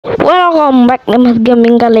Welcome back nih Mas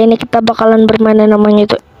Gaming. Kali ini kita bakalan bermain yang namanya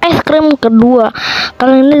itu es krim kedua.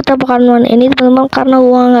 Kali ini kita bakalan main ini teman-teman, karena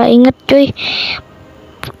gua nggak inget cuy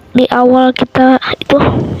di awal kita itu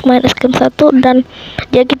main es krim satu, dan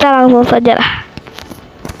jadi kita langsung saja lah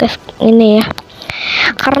guys ini ya,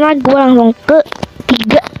 karena gua langsung ke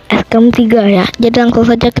tiga es krim tiga ya, jadi langsung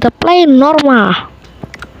saja kita play normal.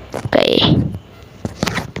 Oke.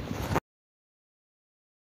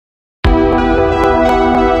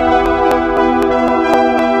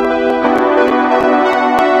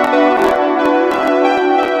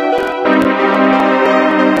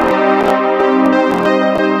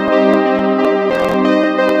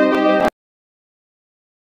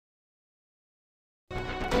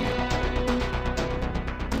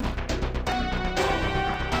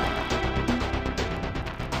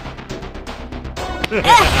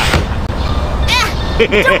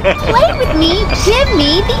 Don't play with me! Give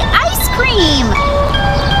me the ice cream!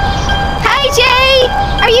 Hi, Jay!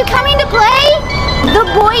 Are you coming to play? The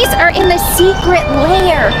boys are in the secret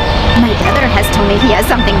lair. My brother has told me he has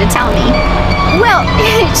something to tell me. Well,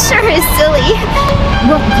 it sure is silly.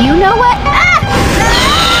 Well, you know what?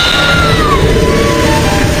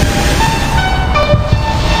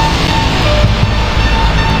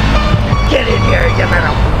 Get in here, you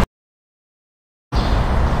little...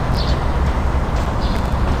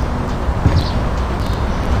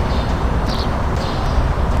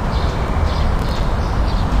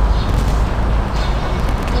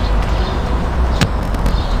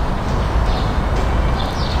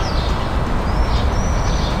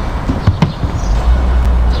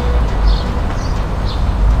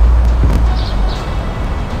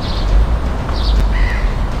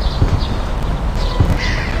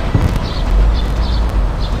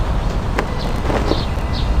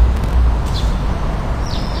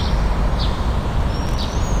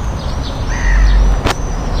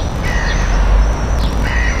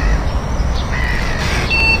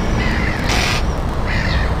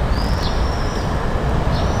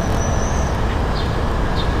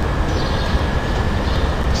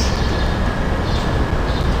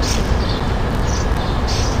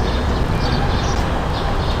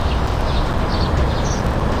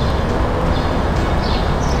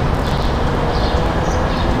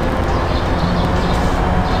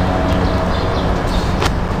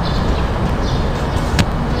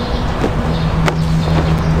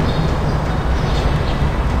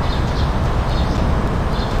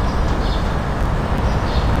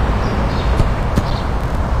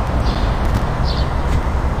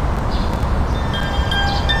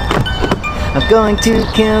 I'm going to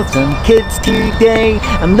kill some kids today.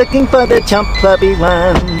 I'm looking for the chubby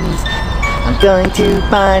ones. I'm going to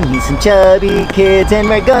find me some chubby kids, and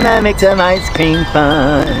we're gonna make some ice cream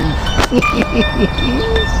fun.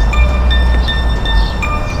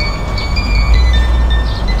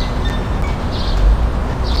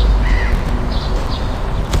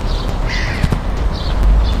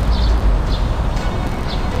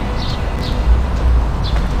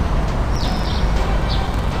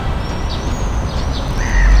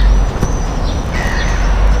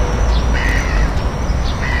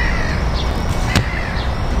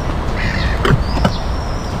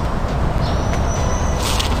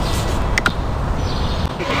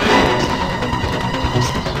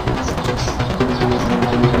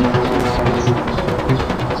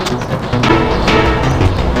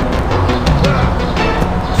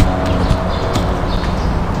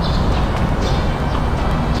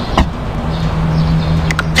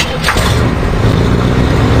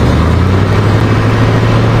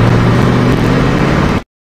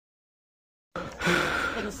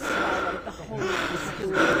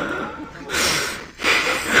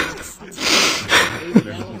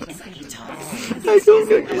 I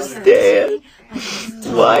don't understand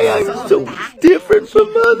why I'm so different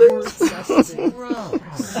from others.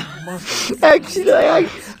 Actually,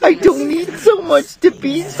 I don't need so much to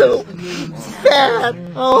be so fat.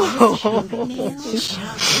 Oh,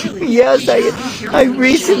 yes, I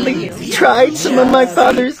recently tried some of my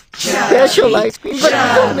father's special ice cream, but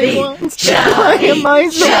it's only once. Why am I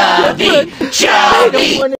so different? I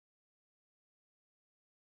don't want to.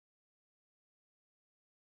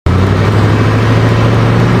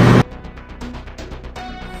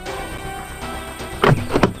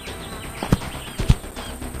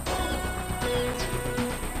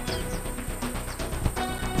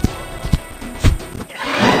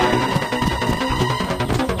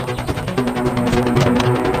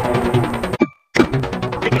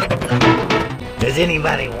 Is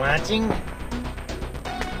anybody watching?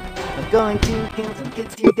 I'm going to kill some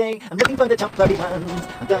kids today. I'm looking for the chubby ones.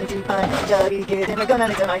 I'm going to find a chubby kid, and we're gonna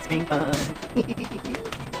make some ice cream fun.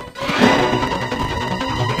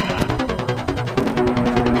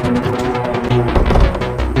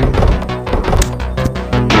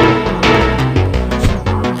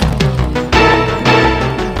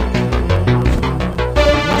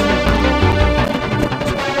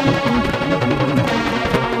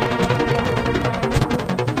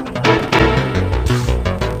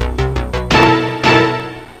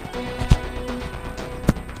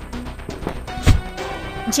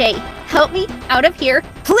 Jay, help me out of here,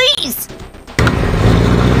 please!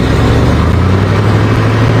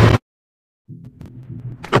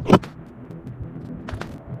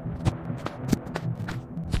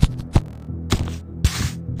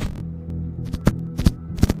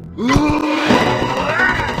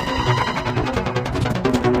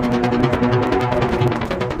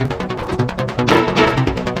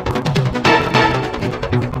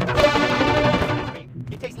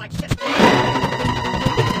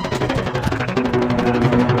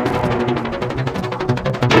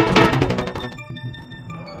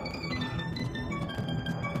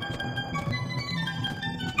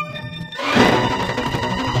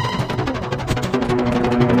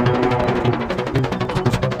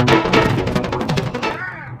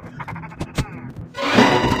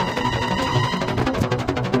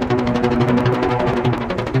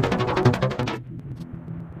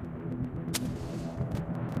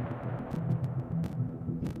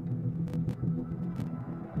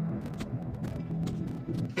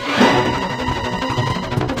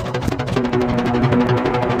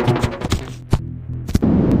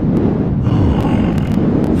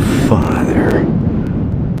 Father,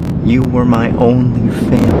 you were my only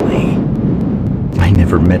family. I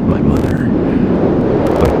never met my mother,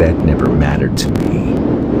 but that never mattered to me.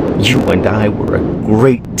 You and I were a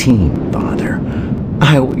great team, Father.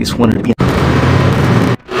 I always wanted to be...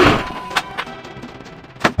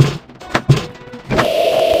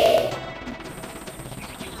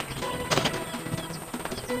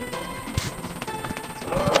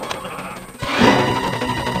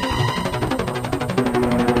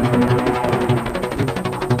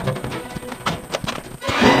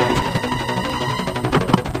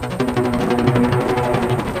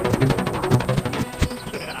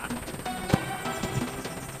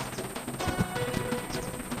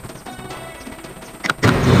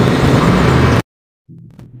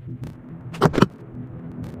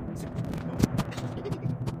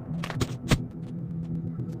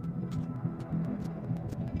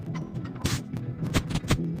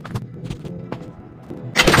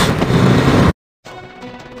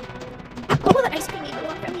 What will the ice cream even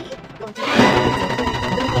want from me?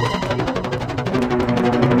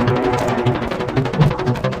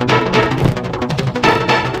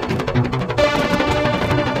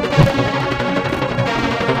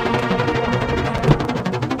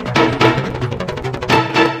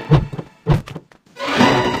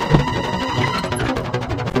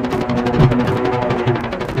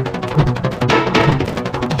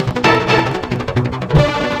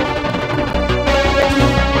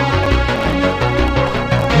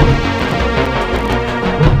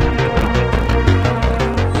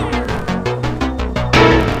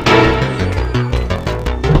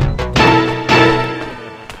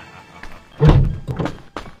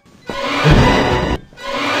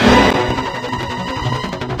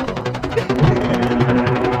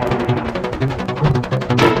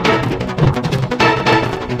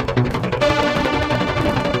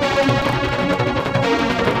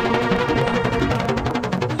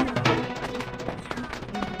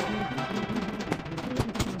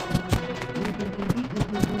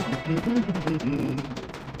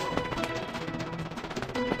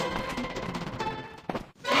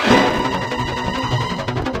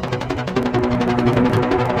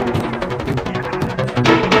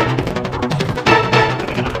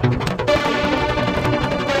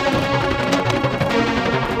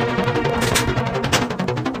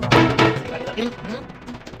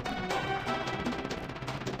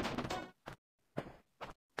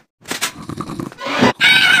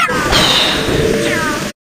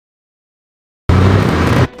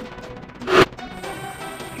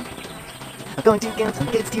 I'm going to get some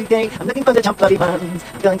kids today. I'm looking for the jump bloody ones.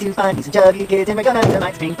 I'm going to find me some chubby kids and we're gonna have some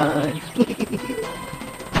ice cream fun.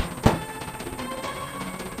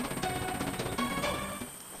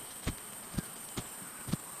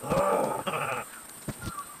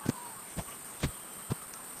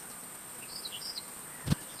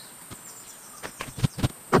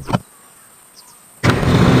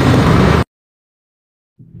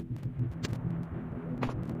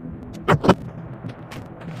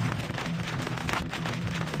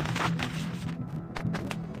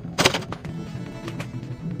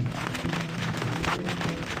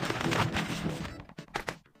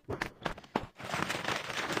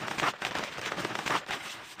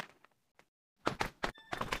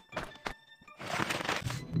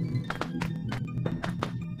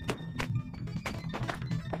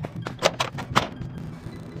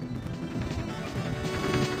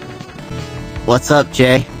 What's up,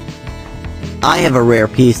 Jay? I have a rare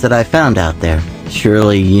piece that I found out there.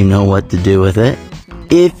 Surely you know what to do with it.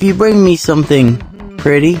 If you bring me something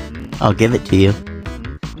pretty, I'll give it to you.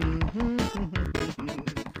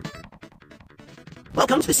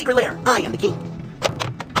 Welcome to the secret lair. I am the king.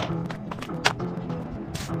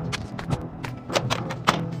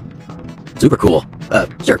 Super cool.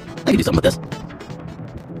 Sure, I can do something with this.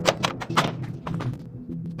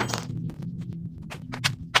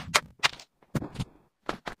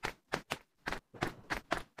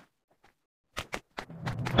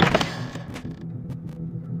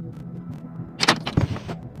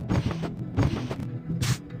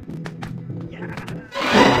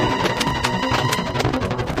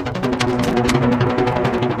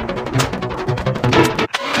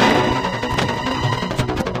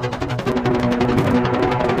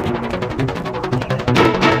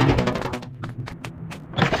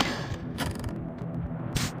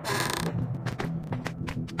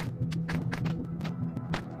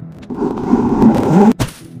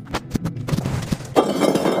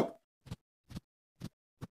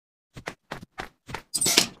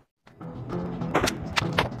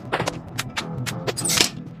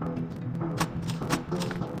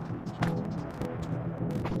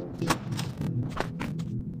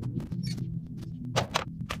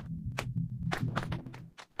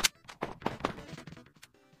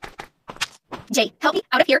 Jay, help me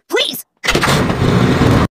out of here, please!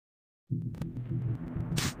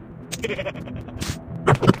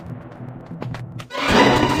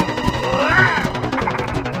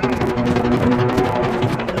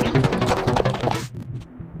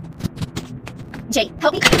 Jay,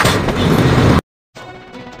 help me.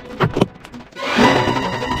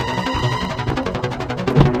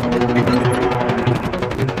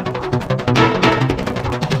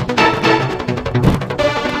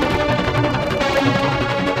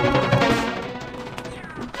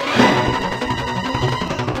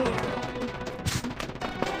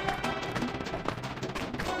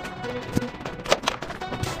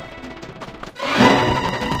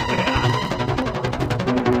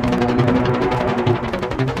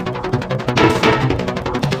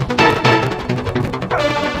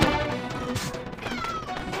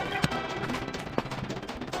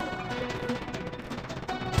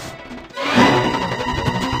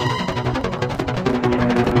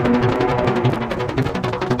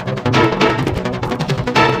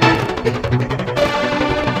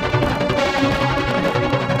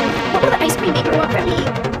 What will the ice cream maker want from me?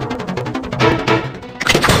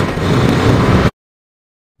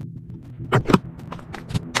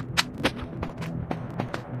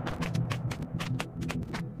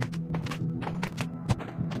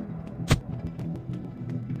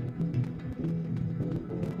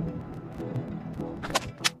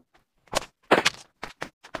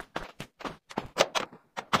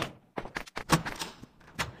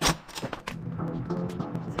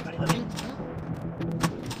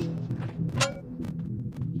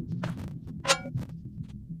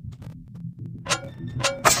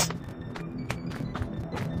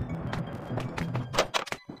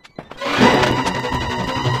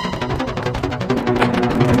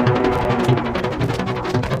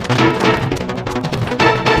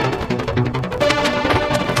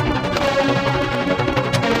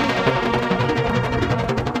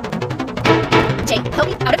 Jay, help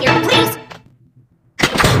me out of here, please!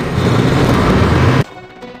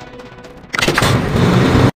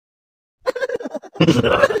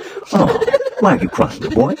 Oh, why are you crying,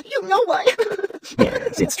 little boy? You know why?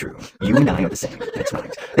 Yes, it's true. You and I are the same. That's right.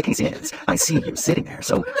 The case is, I see you sitting there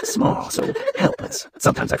so small, so helpless.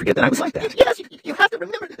 Sometimes I forget that I was like that. Yes, you have to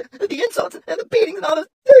remember the insults and the beatings and all this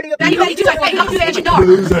dirty abuse. Anybody do that? Hey, help me answer door.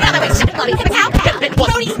 Get out of the way, shut the bloody cow.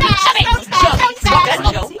 Brody smash!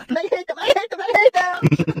 I hate them, I hate them, I hate them!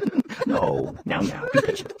 No, now, be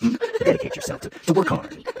patient. Dedicate yourself to work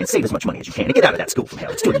hard and save as much money as you can and get out of that school from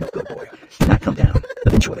hell. It's doing no good, boy. Do not come down.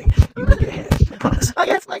 Eventually, you will get ahead. Promise. I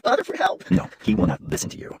asked my father for help. No, he will not listen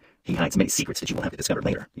to you. He hides many secrets that you will have to discover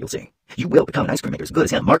later. You'll see. You will become an ice cream maker as good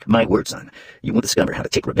as him. Mark my words, son. You will discover how to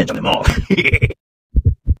take revenge on them all.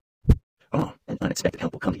 Oh, an unexpected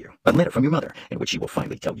help will come to you. A letter from your mother, in which she will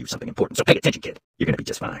finally tell you something important. So pay attention, kid. You're going to be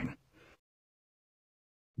just fine.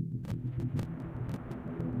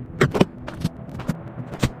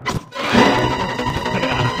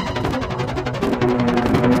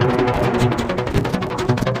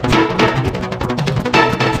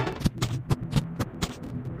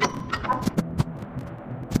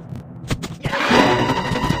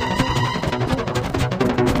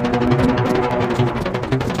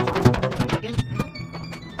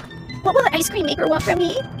 What will the ice cream maker want from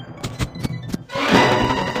me?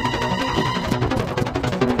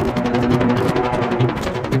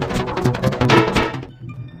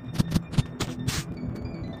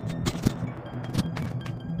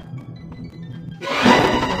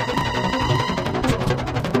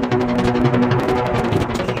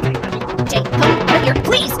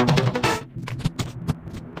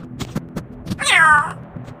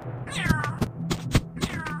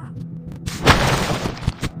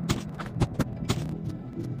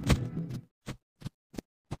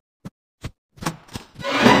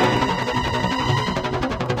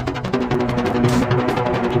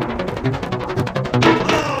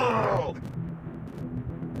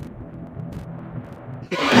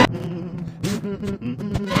 What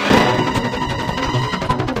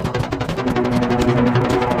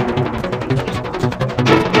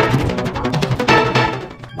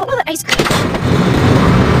will the ice cream?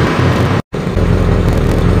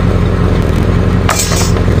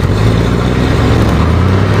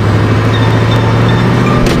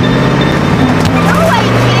 No, I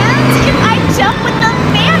can't! If I jump with the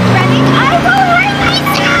fan running, I will hurt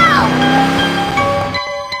myself!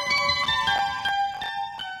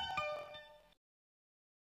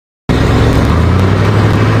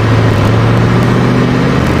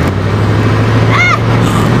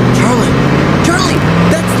 Charlie!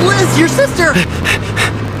 That's Liz, your sister!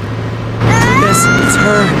 Yes, it's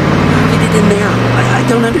her. Get it in there. I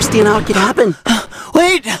don't understand how it could happen.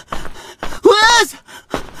 Wait! Liz!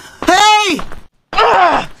 Hey!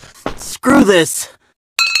 Screw this.